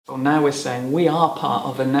Now we're saying we are part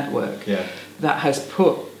of a network that has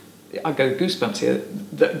put, I go goosebumps here,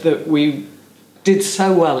 that we did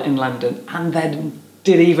so well in London and then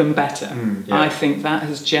did even better. I think that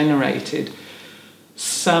has generated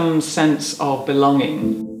some sense of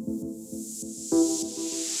belonging.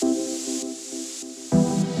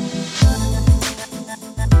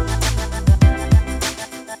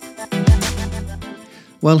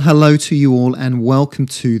 Well, hello to you all and welcome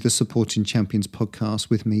to the Supporting Champions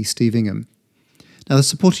podcast with me, Steve Ingham. Now, the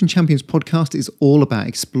Supporting Champions podcast is all about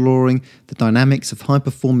exploring the dynamics of high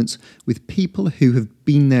performance with people who have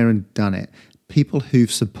been there and done it, people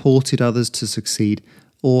who've supported others to succeed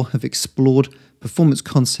or have explored performance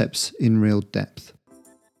concepts in real depth.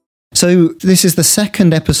 So this is the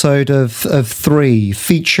second episode of three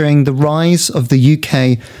featuring the rise of the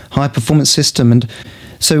UK high performance system. And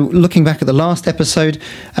so looking back at the last episode,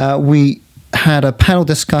 we had a panel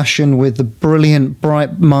discussion with the brilliant,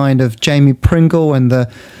 bright mind of Jamie Pringle and the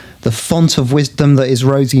font of wisdom that is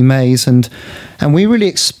Rosie Mayes. And we really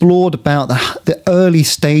explored about the early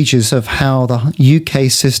stages of how the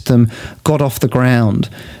UK system got off the ground.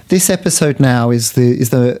 This episode now is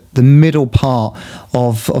the middle part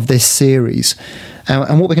of this series.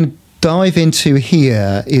 And what we're going to dive into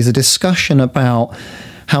here is a discussion about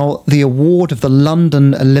how the award of the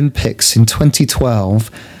London Olympics in 2012,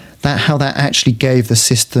 how that actually gave the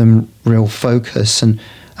system real focus. And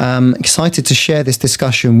I'm excited to share this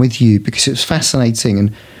discussion with you because it was fascinating.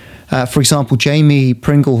 And for example, Jamie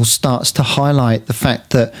Pringle starts to highlight the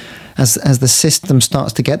fact that as the system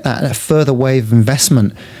starts to get that further wave of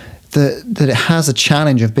investment, that it has a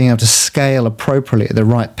challenge of being able to scale appropriately at the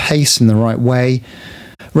right pace in the right way.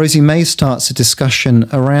 Rosie Mayes starts a discussion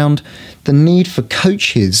around the need for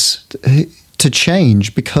coaches to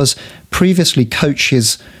change, because previously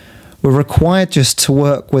coaches were required just to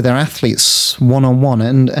work with their athletes one-on-one,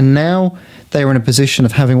 and now they are in a position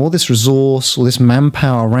of having all this resource, all this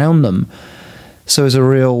manpower around them. So it's a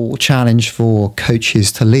real challenge for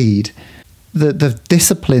coaches to lead. The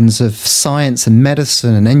disciplines of science and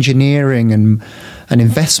medicine and engineering and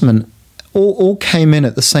investment all came in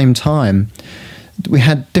at the same time. We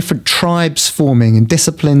had different tribes forming and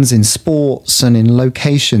disciplines in sports and in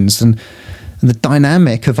locations, and the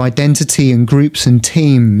dynamic of identity and groups and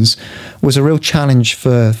teams was a real challenge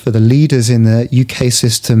for the leaders in the UK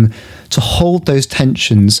system to hold those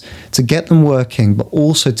tensions, to get them working, but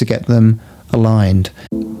also to get them aligned.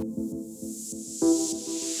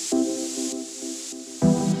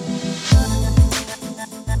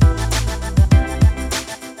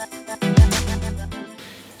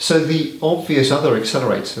 So the obvious other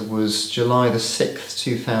accelerator was July the 6th,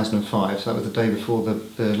 2005. So that was the day before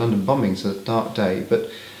the London bombings, a dark day. But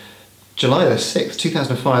July the 6th,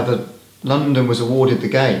 2005, London was awarded the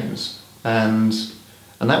Games, and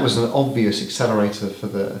that was an obvious accelerator for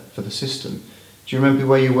the system. Do you remember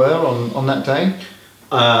where you were on that day?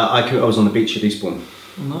 I was on the beach at Eastbourne,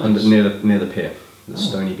 Nice. near the pier, the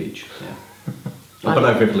Stony Beach. Yeah, but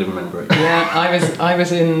I vividly remember it. Yeah, I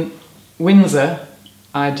was in Windsor.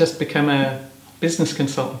 I had just become a business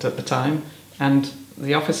consultant at the time, and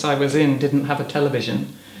the office I was in didn't have a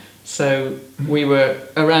television. So we were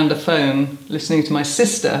around a phone listening to my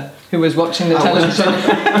sister, who was watching the television.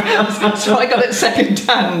 So I got it second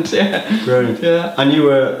hand, yeah. Brilliant. Yeah. And you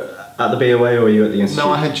were at the BOA or were you at the Institute?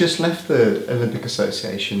 No, I had just left the Olympic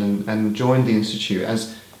Association and joined the Institute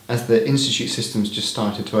as the Institute systems just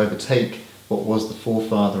started to overtake what was the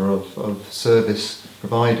forefather of service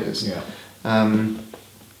providers. Yeah.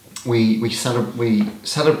 We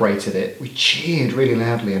celebrated it. We cheered really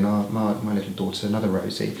loudly, and my little daughter, another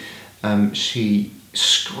Rosie, she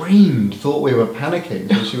screamed, thought we were panicking.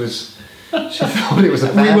 So she thought it was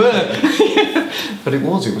a bad We were. But it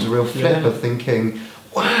was a real flip of thinking,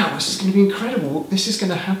 wow, this is going to be incredible. This is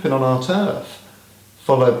going to happen on our turf.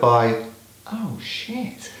 Followed by, oh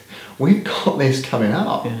shit, we've got this coming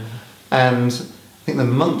up. Yeah. And I think the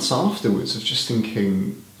months afterwards of just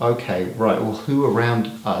thinking, okay, right, well, who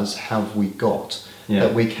around us have we got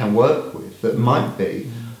that we can work with that might be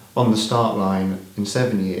on the start line in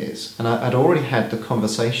 7 years? And I'd already had the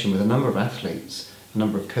conversation with a number of athletes, a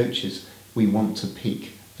number of coaches. We want to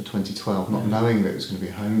peak for 2012, not knowing that it was going to be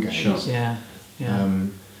a home game. Sure. Yeah.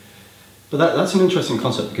 But that's an interesting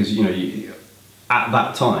concept, because you at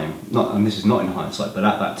that time, and this is not in hindsight, but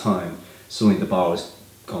at that time, suddenly the bar has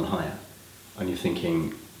gone higher, and you're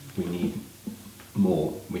thinking, we need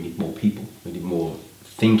more people, we need more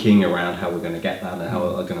thinking around how we're going to get that and how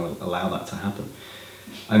we're going to allow that to happen.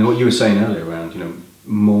 And what you were saying earlier around,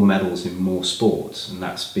 more medals in more sports, and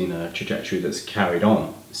that's been a trajectory that's carried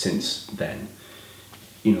on since then.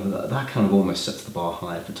 that kind of almost sets the bar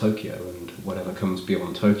higher for Tokyo and whatever comes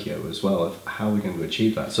beyond Tokyo as well, of how are we going to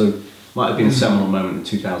achieve that. So might have been a seminal moment in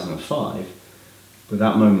 2005, but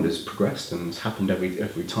that moment has progressed and it's happened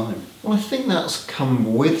every time. Well, I think that's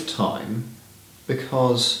come with time,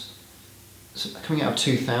 because coming out of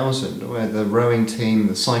 2000, where the rowing team,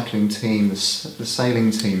 the cycling team, the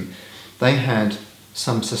sailing team, they had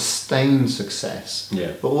some sustained success,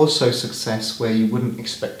 but also success where you wouldn't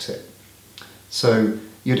expect it. So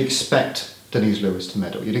you'd expect Denise Lewis to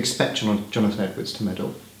medal, you'd expect Jonathan Edwards to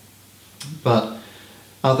medal, but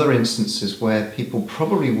other instances where people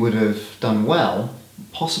probably would have done well,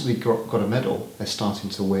 possibly got a medal, they're starting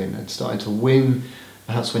to win,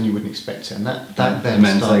 perhaps when you wouldn't expect it, and that then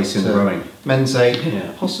men's eight in the rowing. Men's eight,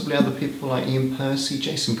 possibly other people like Ian Percy,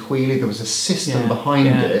 Jason Quealy. There was a system behind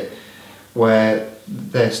it where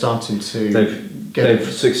they're starting to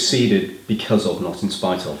they've succeeded because of, not in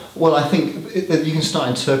spite of. Well, I think you can start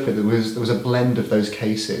to interpret there was a blend of those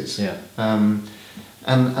cases. And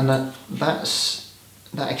that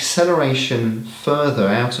acceleration further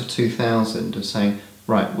out of 2000 of saying,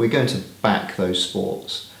 right, we're going to back those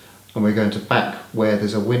sports, and we're going to back where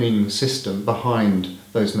there's a winning system behind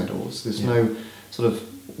those medals. There's no sort of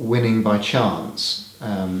winning by chance.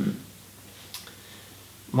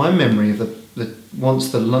 My memory of the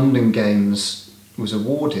once the London Games was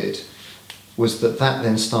awarded was that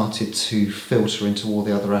then started to filter into all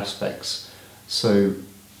the other aspects. So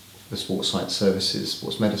the sports science services,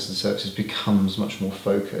 sports medicine services becomes much more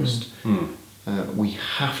focused. We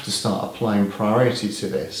have to start applying priority to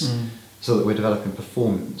this so that we're developing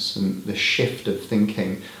performance, and the shift of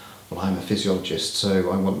thinking, well, I'm a physiologist,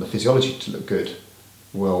 so I want the physiology to look good.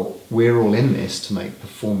 Well, we're all in this to make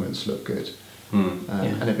performance look good,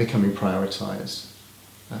 and it becoming prioritised.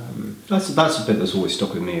 That's a bit that's always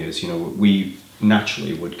stuck with me, is, we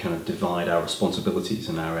naturally would kind of divide our responsibilities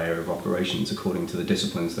and our area of operations according to the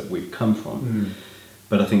disciplines that we've come from.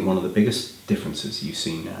 But I think one of the biggest differences you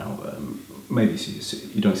see now, maybe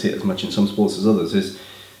you don't see it as much in some sports as others, is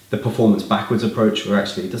the performance backwards approach, where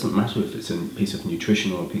actually it doesn't matter if it's a piece of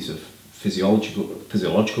nutrition or a piece of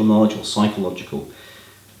physiological knowledge or psychological.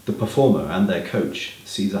 The performer and their coach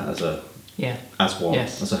sees that as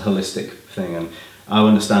as a holistic thing, and our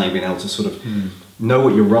understanding, being able to sort of know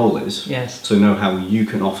what your role is, so know how you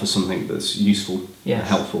can offer something that's useful and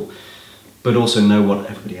helpful, but also know what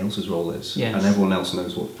everybody else's role is, and everyone else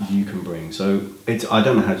knows what you can bring. So I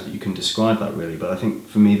don't know how you can describe that really, but I think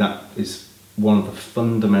for me that is one of the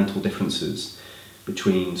fundamental differences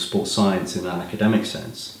between sports science in an academic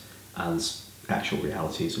sense and actual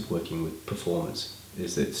realities of working with performers,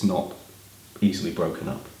 is that it's not easily broken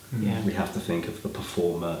up. We have to think of the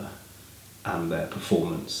performer and their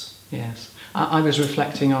performance. Yes. I was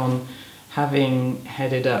reflecting on having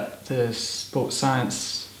headed up the sports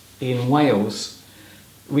science in Wales,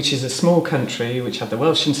 which is a small country, which had the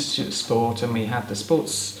Welsh Institute of Sport, and we had the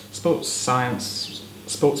sports science,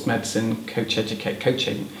 sports medicine,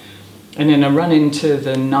 coaching. And in a run into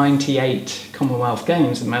the 98 Commonwealth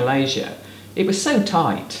Games in Malaysia, it was so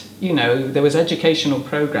tight. There was educational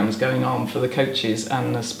programs going on for the coaches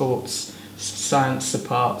and the sports science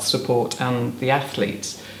support and the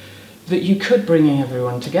athletes, that you could bring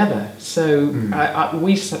everyone together. So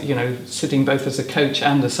we, sitting both as a coach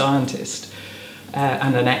and a scientist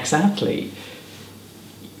and an ex-athlete,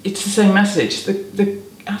 it's the same message. The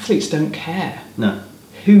athletes don't care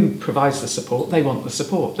who provides the support. They want the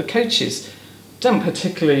support. The coaches don't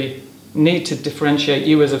particularly need to differentiate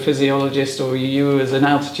you as a physiologist or you as an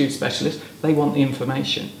altitude specialist. They want the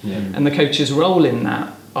information. And the coach's role in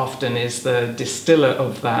that often is the distiller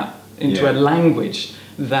of that into a language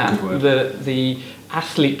that the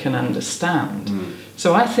athlete can understand.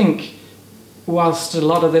 So I think, whilst a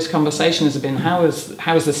lot of this conversation has been how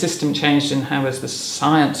has the system changed and how has the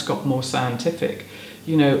science got more scientific,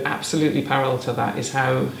 absolutely parallel to that is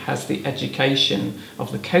how has the education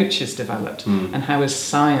of the coaches developed, and how has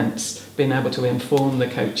science been able to inform the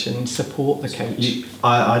coach and support the coach.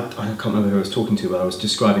 I can't remember who I was talking to, but I was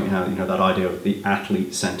describing how that idea of the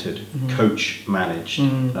athlete-centered, coach-managed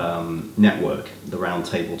network, the round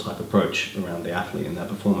table type approach around the athlete and their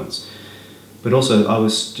performance. But also I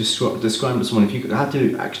was describing to someone, if you had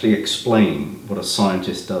to actually explain what a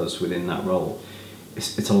scientist does within that role,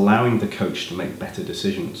 it's allowing the coach to make better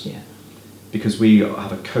decisions. Because we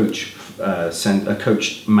have a coach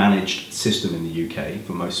managed system in the UK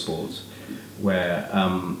for most sports, where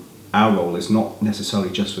our role is not necessarily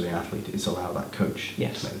just for the athlete, it's allow that coach to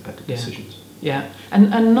make better decisions.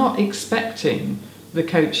 And not expecting the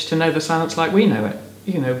coach to know the science like we know it,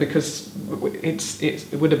 because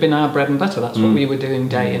it would have been our bread and butter. That's what we were doing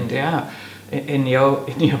day in, day out. in the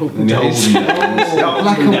olden days.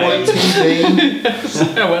 Black and white TV.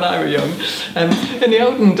 When I was young. In the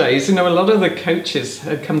olden days, a lot of the coaches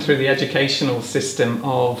had come through the educational system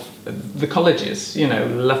of the colleges,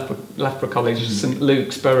 Loughborough College, St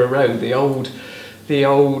Luke's, Borough Road, the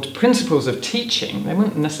old principles of teaching. They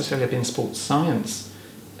wouldn't necessarily have been sports science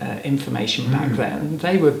information back then.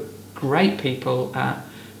 They were great people at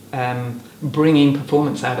bringing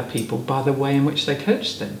performance out of people by the way in which they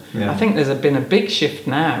coached them. Yeah. I think there's been a big shift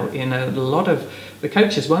now in a lot of the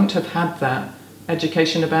coaches won't have had that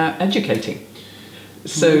education about educating.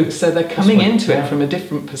 So they're coming into it from a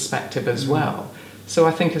different perspective as well. So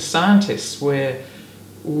I think as scientists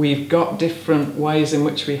we've got different ways in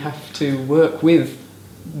which we have to work with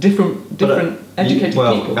different educated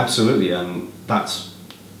people. Absolutely, and that's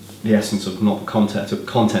the essence of not the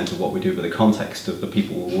content of what we do, but the context of the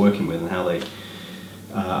people we're working with and how they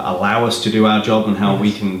allow us to do our job and how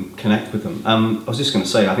we can connect with them. I was just going to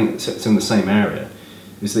say, I think it's in the same area,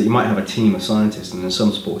 is that you might have a team of scientists, and in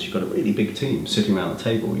some sports you've got a really big team sitting around the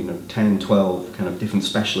table, 10, 12 kind of different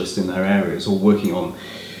specialists in their areas, all working on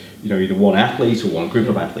either one athlete or one group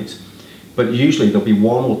of athletes. But usually there'll be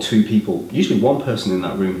one or two people, usually one person in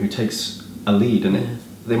that room who takes a lead, and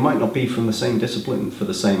they might not be from the same discipline for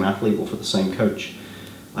the same athlete or for the same coach.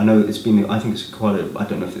 I know I think it's I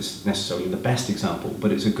don't know if it's necessarily the best example,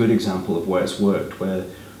 but it's a good example of where it's worked, where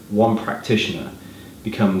one practitioner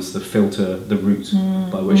becomes the filter, the route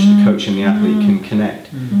by which the coach and the athlete can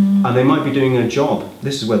connect. And they might be doing a job.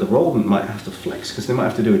 This is where the role might have to flex, because they might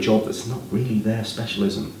have to do a job that's not really their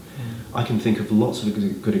specialism. I can think of lots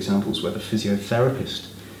of good examples where the physiotherapist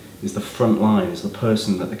is the front line, is the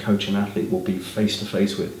person that the coach and athlete will be face to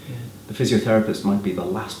face with. Yeah. The physiotherapist might be the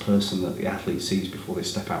last person that the athlete sees before they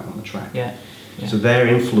step out on the track. Yeah. Yeah. So their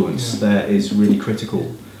influence there is really critical.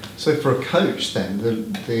 Yeah. So for a coach then,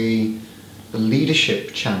 the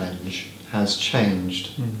leadership challenge has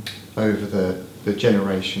changed over the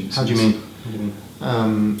generations. How do you mean?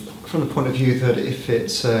 From the point of view that if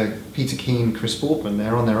it's Peter Keane, Chris Boardman,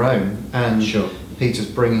 they're on their own, and Peter's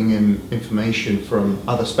bringing in information from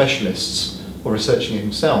other specialists or researching it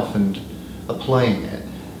himself and applying it,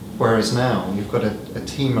 whereas now you've got a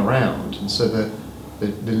team around, and so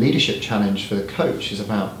the leadership challenge for the coach is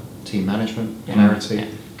about team management, clarity,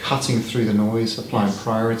 cutting through the noise, applying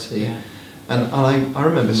priority. Yeah. And I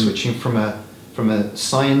remember switching from a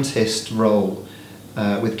scientist role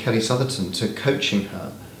with Kelly Southerton to coaching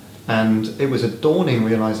her, and it was a dawning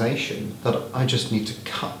realization that I just need to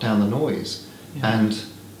cut down the noise and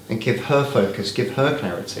give her focus, give her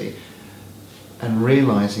clarity, and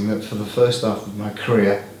realizing that for the first half of my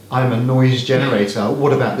career I'm a noise generator.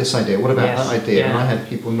 What about this idea? What about that idea? And I had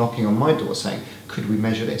people knocking on my door saying, could we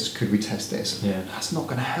measure this? Could we test this? That's not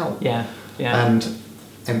going to help. And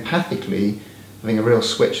empathically, having a real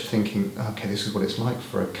switch of thinking, okay, this is what it's like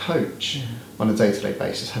for a coach on a day-to-day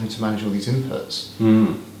basis, having to manage all these inputs.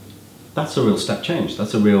 That's a real step change.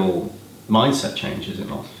 That's a real mindset change, is it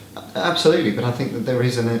not? Absolutely, but I think that there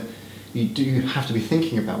is you do have to be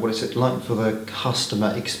thinking about what is it like for the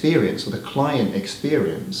customer experience or the client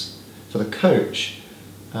experience for the coach.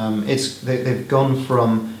 They've gone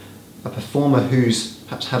from a performer who's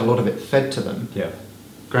perhaps had a lot of it fed to them,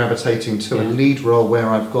 gravitating to a lead role where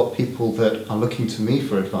I've got people that are looking to me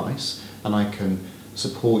for advice, and I can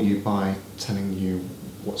support you by telling you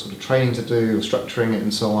what sort of training to do, or structuring it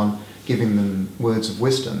and so on, giving them words of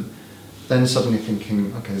wisdom. Then suddenly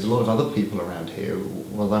thinking, okay, there's a lot of other people around here.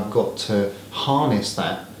 Well, I've got to harness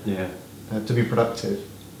that to be productive.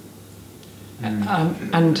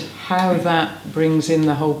 And how that brings in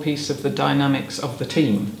the whole piece of the dynamics of the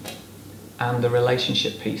team and the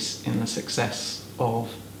relationship piece in the success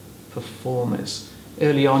of performers.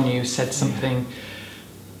 Early on you said something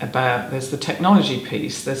about there's the technology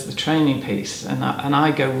piece, there's the training piece, and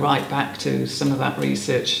I go right back to some of that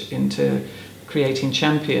research into creating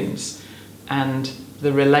champions and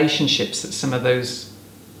the relationships that some of those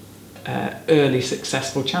early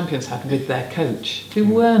successful champions had with their coach, who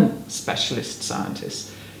weren't specialist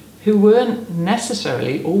scientists, who weren't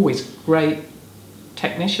necessarily always great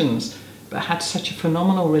technicians, but had such a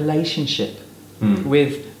phenomenal relationship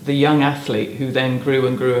with the young athlete who then grew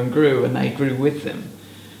and grew and grew, and they grew with them.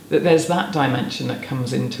 That there's that dimension that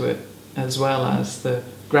comes into it, as well as the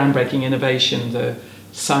groundbreaking innovation, the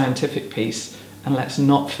scientific piece, and let's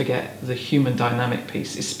not forget the human dynamic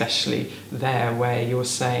piece, especially there where you're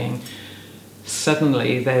saying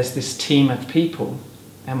suddenly there's this team of people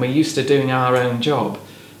and we're used to doing our own job.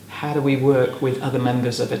 How do we work with other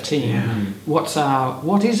members of a team? What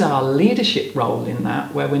is our leadership role in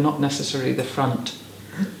that, where we're not necessarily the front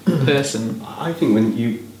person? I think when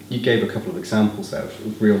you gave a couple of examples there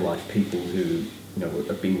of real life people who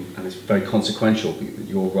have been, and it's very consequential.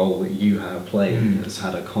 Your role that you have played has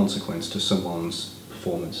had a consequence to someone's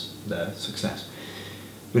performance, their success.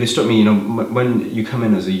 But it struck me, when you come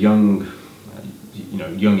in as a young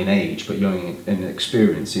in age, but young in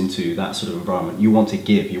experience into that sort of environment, you want to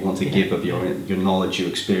give of your knowledge, your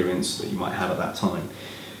experience that you might have at that time,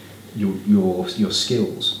 your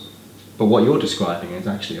skills. But what you're describing is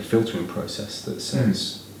actually a filtering process that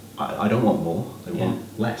says, I don't want more, I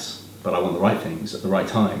want less, but I want the right things at the right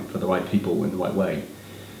time for the right people in the right way.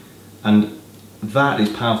 And that is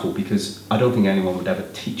powerful, because I don't think anyone would ever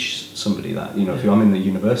teach somebody that. If I'm in the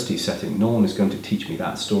university setting, no one is going to teach me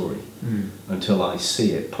that story until I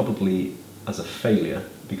see it, probably as a failure,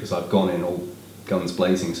 because I've gone in all guns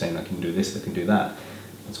blazing saying I can do this, I can do that,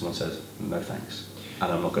 and someone says, no thanks,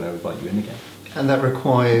 and I'm not going to invite you in again. And that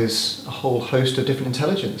requires a whole host of different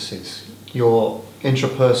intelligences. Your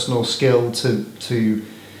intrapersonal skill to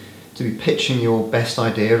be pitching your best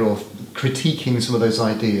idea or critiquing some of those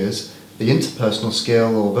ideas, the interpersonal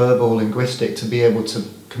skill or verbal, linguistic, to be able to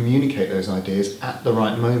communicate those ideas at the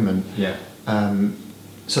right moment,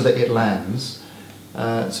 so that it lands.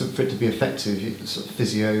 So for it to be effective,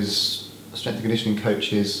 physios, strength and conditioning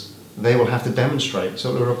coaches, they will have to demonstrate.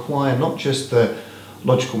 So it will require not just the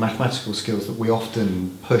logical, mathematical skills that we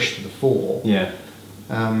often push to the fore.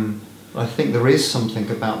 I think there is something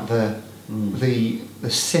about the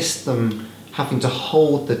system having to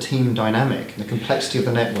hold the team dynamic and the complexity of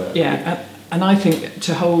the network. And I think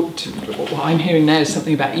what I'm hearing now is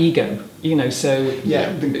something about ego,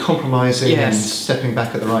 the compromising and stepping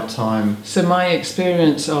back at the right time. So my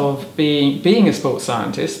experience of being a sports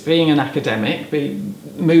scientist, being an academic,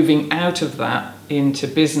 moving out of that into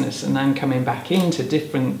business and then coming back into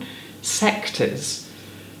different sectors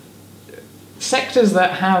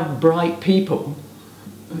that have bright people,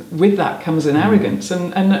 with that comes an arrogance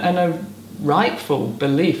and a rightful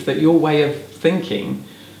belief that your way of thinking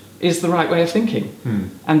is the right way of thinking,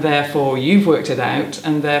 and therefore you've worked it out,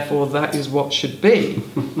 and therefore that is what should be.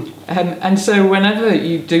 And so whenever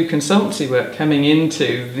you do consultancy work coming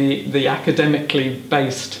into the academically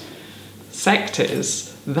based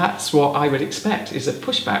sectors, that's what I would expect, is a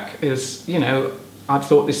pushback, is, I've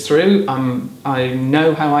thought this through, I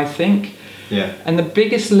know how I think. And the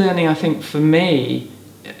biggest learning, I think, for me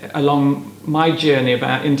along my journey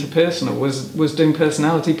about interpersonal was doing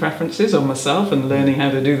personality preferences on myself and learning how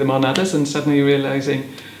to do them on others, and suddenly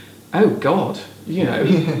realizing, oh God,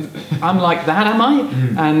 I'm like that, am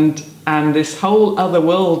I? And this whole other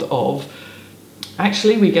world of,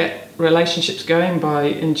 actually we get relationships going by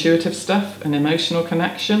intuitive stuff and emotional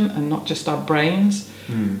connection and not just our brains.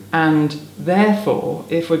 And therefore,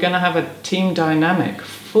 if we're going to have a team dynamic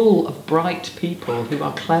full of bright people who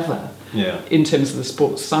are clever in terms of the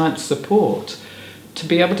sports science support, to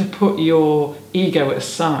be able to put your ego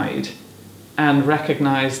aside and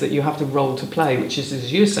recognise that you have the role to play, which is,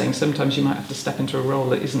 as you're saying, sometimes you might have to step into a role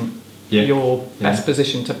that isn't your best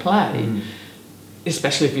position to play,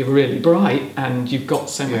 especially if you're really bright and you've got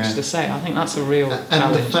so much to say. I think that's a real challenge.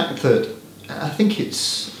 And the fact that I think it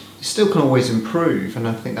still can always improve, and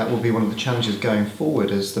I think that will be one of the challenges going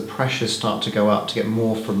forward as the pressures start to go up to get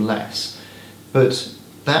more from less. But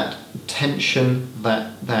that tension,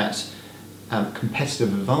 that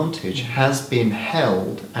competitive advantage has been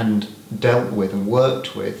held and dealt with and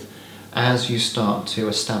worked with as you start to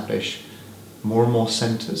establish more and more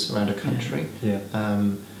centres around a country,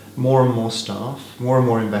 more and more staff, more and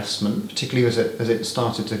more investment, particularly as it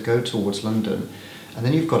started to go towards London. And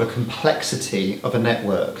then you've got a complexity of a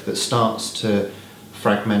network that starts to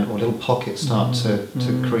fragment, or little pockets start to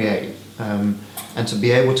create, and to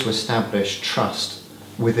be able to establish trust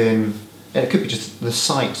within, it could be just the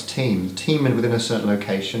site team within a certain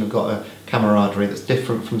location have got a camaraderie that's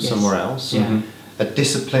different from somewhere else, a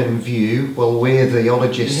discipline view, well, we're the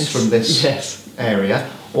ologists from this area,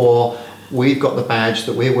 or we've got the badge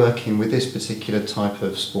that we're working with this particular type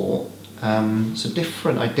of sport. So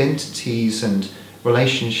different identities and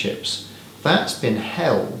relationships, that's been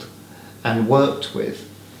held and worked with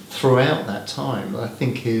throughout that time, I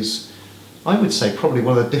think is, I would say, probably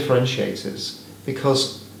one of the differentiators,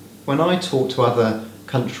 because when I talk to other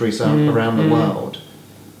countries around the world,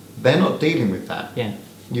 they're not dealing with that.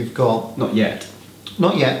 You've got not yet,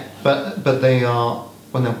 but they are,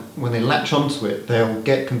 when they latch onto it, they'll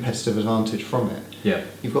get competitive advantage from it.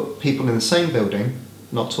 You've got people in the same building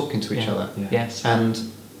not talking to each other,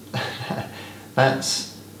 and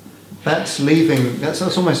that's leaving. That's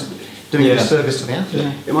almost doing a disservice to the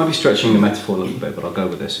athlete. It might be stretching the metaphor a little bit, but I'll go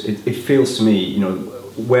with this. It feels to me,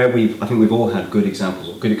 where I think we've all had good examples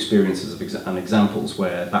or good experiences and examples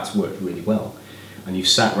where that's worked really well. And you've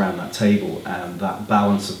sat around that table and that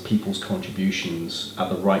balance of people's contributions at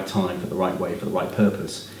the right time, for the right way, for the right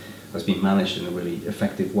purpose, has been managed in a really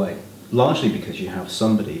effective way. Largely because you have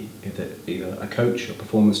somebody, either a coach, a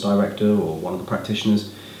performance director, or one of the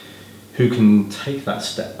practitioners, who can take that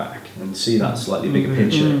step back and see that slightly bigger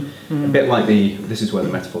picture. A bit like this is where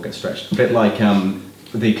the metaphor gets stretched, a bit like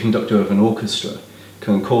the conductor of an orchestra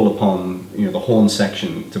can call upon the horn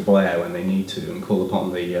section to blare when they need to, and call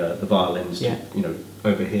upon the violins to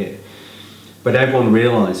overhear. But everyone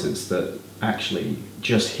realises that actually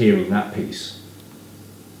just hearing that piece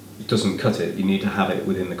doesn't cut it. You need to have it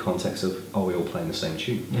within the context of, are we all playing the same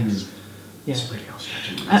tune? Yes. It's really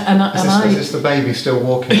stretching. Is this the baby still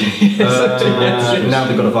walking? Now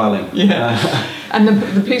they've got a violin. Yeah. And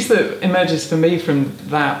the piece that emerges for me from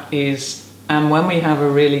that is, and when we have a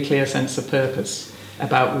really clear sense of purpose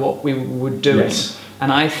about what we were doing, yes.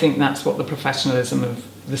 And I think that's what the professionalism of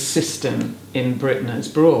the system in Britain has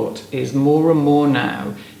brought, is more and more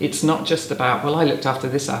now, it's not just about, well, I looked after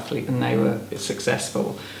this athlete and they were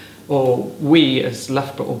successful, or we as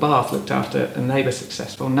Loughborough or Bath looked after and they were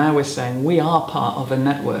successful. Now we're saying we are part of a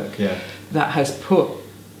network that has put,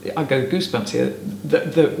 I go goosebumps here,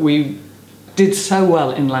 that we did so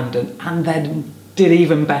well in London and then did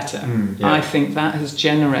even better. I think that has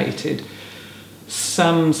generated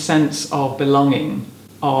some sense of belonging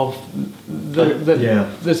of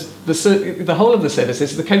the whole of the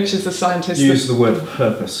services, the coaches, the scientists. You use the word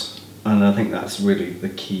purpose, and I think that's really the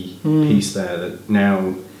key piece there. That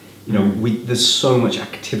now, there's so much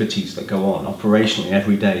activities that go on operationally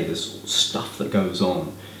every day. There's stuff that goes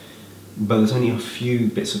on, but there's only a few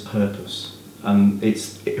bits of purpose. And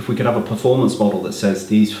if we could have a performance model that says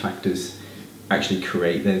these factors actually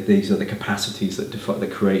these are the capacities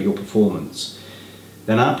that create your performance,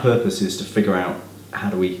 then our purpose is to figure out how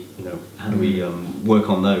do we work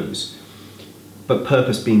on those. But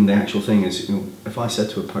purpose being the actual thing is, if I said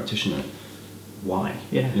to a practitioner, why?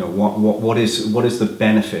 What is the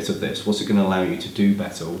benefit of this? What's it going to allow you to do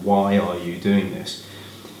better? Why are you doing this?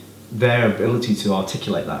 Their ability to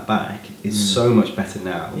articulate that back is so much better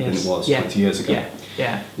now than it was 20 years ago.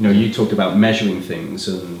 You talked about measuring things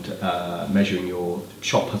and measuring your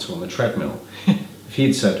shot putter on the treadmill. If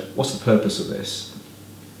he'd said, what's the purpose of this?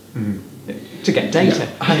 To get data.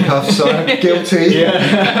 Handcuffs, sorry, guilty.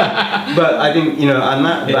 But I think, and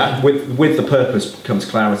that with the purpose comes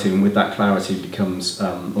clarity, and with that clarity becomes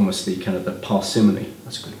almost the kind of the parsimony,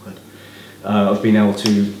 that's a good word, of being able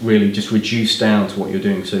to really just reduce down to what you're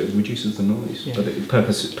doing, so it reduces the noise. But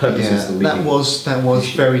purpose is the leading. That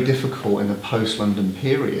was very difficult in the post-London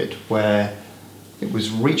period, where it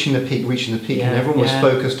was reaching the peak, and everyone was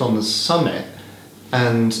focused on the summit,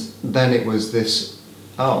 and then it was this,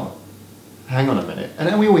 hang on a minute.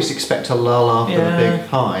 And we always expect a lull after the big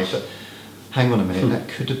high, but hang on a minute, that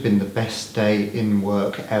could have been the best day in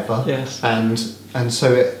work ever. Yes. And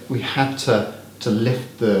so we had to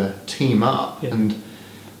lift the team up, and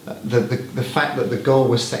the fact that the goal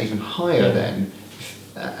was set even higher then,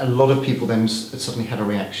 a lot of people then suddenly had a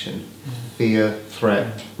reaction, fear,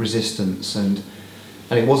 threat, resistance, and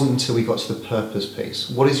it wasn't until we got to the purpose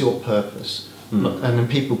piece. What is your purpose? And then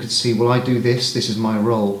people could see, well, I do this is my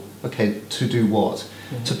role. Okay, to do what?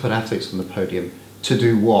 To put athletes on the podium. To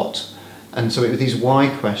do what? And so it was these why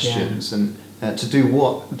questions, and to do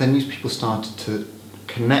what, then these people started to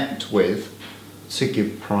connect with, to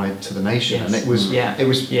give pride to the nation. And it was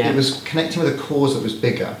connecting with a cause that was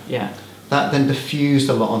bigger. That then diffused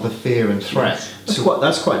a lot of the fear and threat.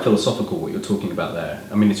 That's quite philosophical, what you're talking about there.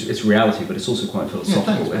 I mean, it's reality, but it's also quite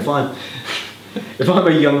philosophical. Thanks, If I'm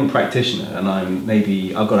a young practitioner and I've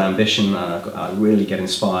got ambition and I really get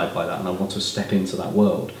inspired by that and I want to step into that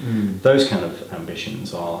world, those kind of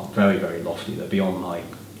ambitions are very, very lofty. They're beyond my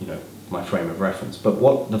frame of reference. But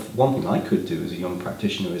the one thing I could do as a young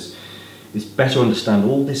practitioner is better understand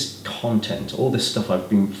all this content, all this stuff I've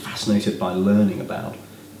been fascinated by learning about.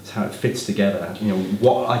 It's how it fits together.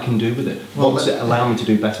 What I can do with it. What does it allow me to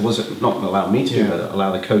do better? What does it not allow me to do better?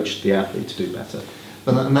 Allow the coach, the athlete to do better.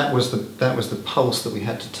 And that was the pulse that we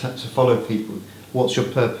had to follow people. What's your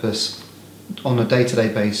purpose on a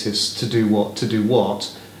day-to-day basis? To do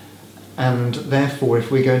what? And therefore, if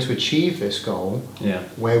we're going to achieve this goal,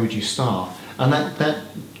 where would you start? And that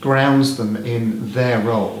grounds them in their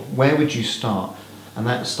role. Where would you start? And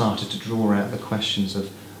that started to draw out the questions of,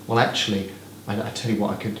 well, actually, I tell you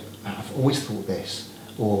what, I've always thought this,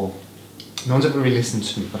 or no one's ever really listened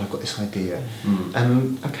to me, but I've got this idea.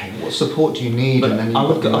 And okay, what support do you need? But and then I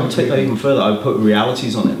would take that even further. I would put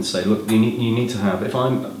realities on it and say, look, you need to have. If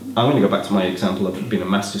I'm I'm going to go back to my example of being a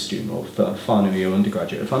master's student or a final year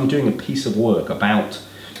undergraduate. If I'm doing a piece of work about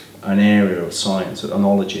an area of science,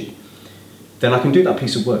 anology, then I can do that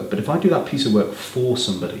piece of work. But if I do that piece of work for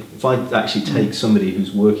somebody, if I actually take somebody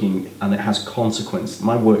who's working and it has consequence,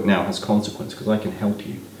 my work now has consequence because I can help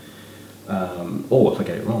you. Or if I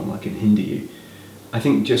get it wrong, I can hinder you. I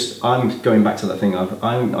think I'm going back to that thing,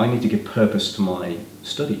 I need to give purpose to my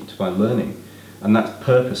study, to my learning. And that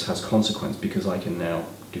purpose has consequence because I can now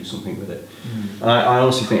do something with it. And I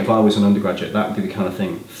honestly think if I was an undergraduate, that would be the kind of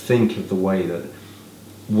thing. Think of the way that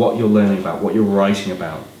what you're learning about, what you're writing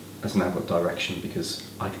about, has now got direction, because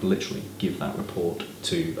I could literally give that report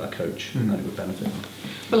to a coach and it would benefit them.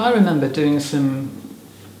 Well, I remember doing some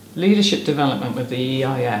leadership development with the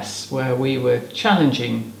EIS where we were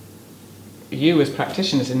challenging you as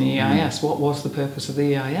practitioners in the EIS. What was the purpose of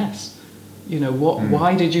the EIS?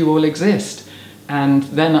 Why did you all exist? And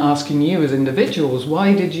then asking you as individuals,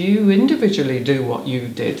 why did you individually do what you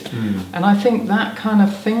did? And I think that kind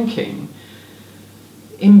of thinking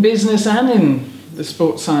in business and in the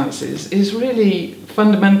sports sciences is really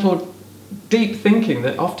fundamental, deep thinking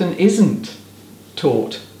that often isn't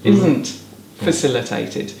taught, isn't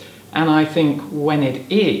facilitated. And I think when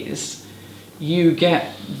it is, you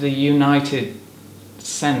get the united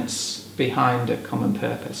sense behind a common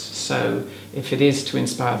purpose. So if it is to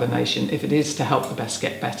inspire the nation, if it is to help the best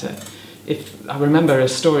get better, if I remember a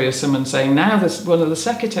story of someone saying now there's one of the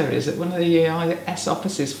secretaries at one of the EIS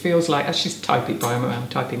offices feels like, as she's typing by I'm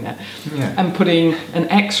typing there, and putting an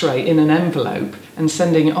X-ray in an envelope and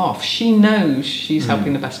sending it off. She knows she's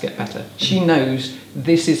helping the best get better. She knows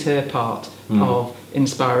this is her part of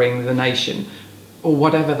inspiring the nation, or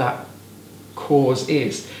whatever that cause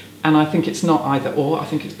is. And I think it's not either or, I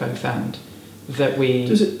think it's both and. That we...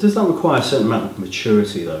 Does that require a certain amount of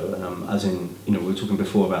maturity though? As in, we were talking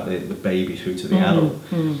before about the baby through to the adult.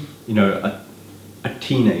 A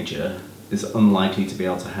teenager is unlikely to be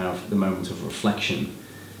able to have the moment of reflection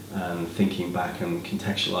and thinking back and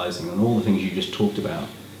contextualizing on all the things you just talked about.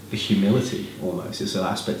 The humility almost, it's an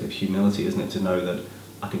aspect of humility, isn't it? To know that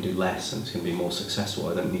I can do less and it's going to be more successful,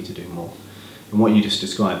 I don't need to do more. And what you just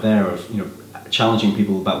described there of, challenging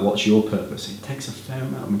people about what's your purpose, it takes a fair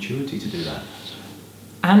amount of maturity to do that.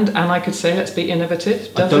 And I could say, let's be innovative.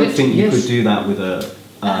 I don't think you could do that with a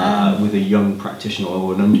young practitioner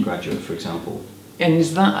or an undergraduate, for example. And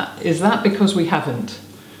is that because we haven't?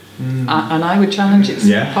 And I would challenge it's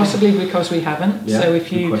possibly because we haven't. Yeah, so if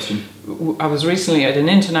good question. I was recently at an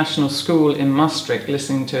international school in Maastricht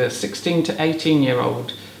listening to 16 to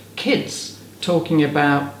 18-year-old kids talking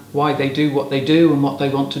about why they do what they do and what they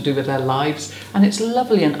want to do with their lives. And it's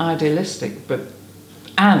lovely and idealistic,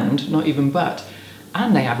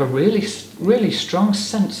 and they have a really, really strong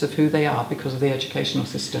sense of who they are because of the educational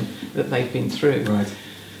system that they've been through. Right.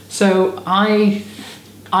 So I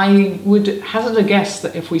would hazard a guess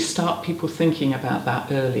that if we start people thinking about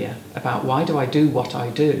that earlier, about why do I do what I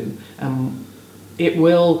do, it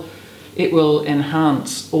will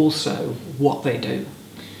enhance also what they do.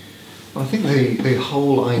 I think the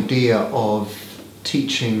whole idea of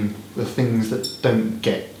teaching the things that don't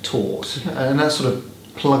get taught, and that sort of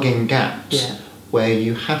plugging gaps where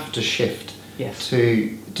you have to shift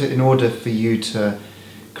to in order for you to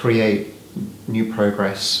create new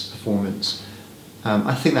progress, performance.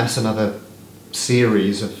 I think that's another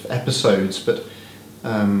series of episodes, but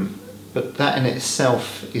that in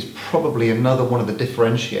itself is probably another one of the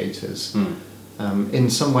differentiators. In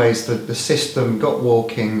some ways, the system got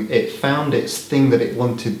walking, it found its thing that it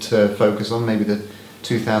wanted to focus on, maybe the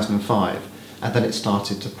 2005, and then it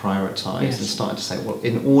started to prioritise and started to say, well,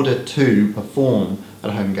 in order to perform at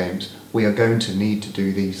home games, we are going to need to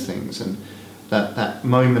do these things. And that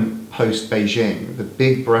moment post-Beijing, the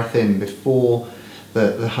big breath in before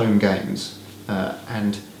the home games,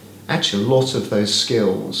 and actually a lot of those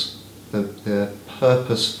skills, the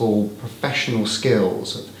purposeful professional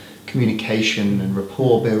skills of communication and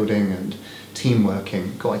rapport building and team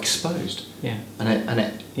working got exposed.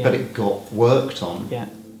 But it got worked on.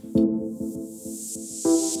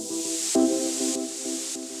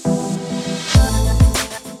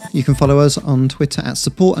 You can follow us on Twitter at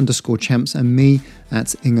support_champs and me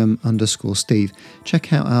at Ingham_Steve.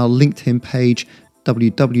 Check out our LinkedIn page,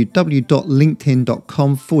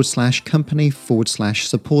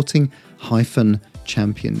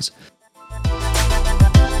 www.linkedin.com/company/supporting-champions.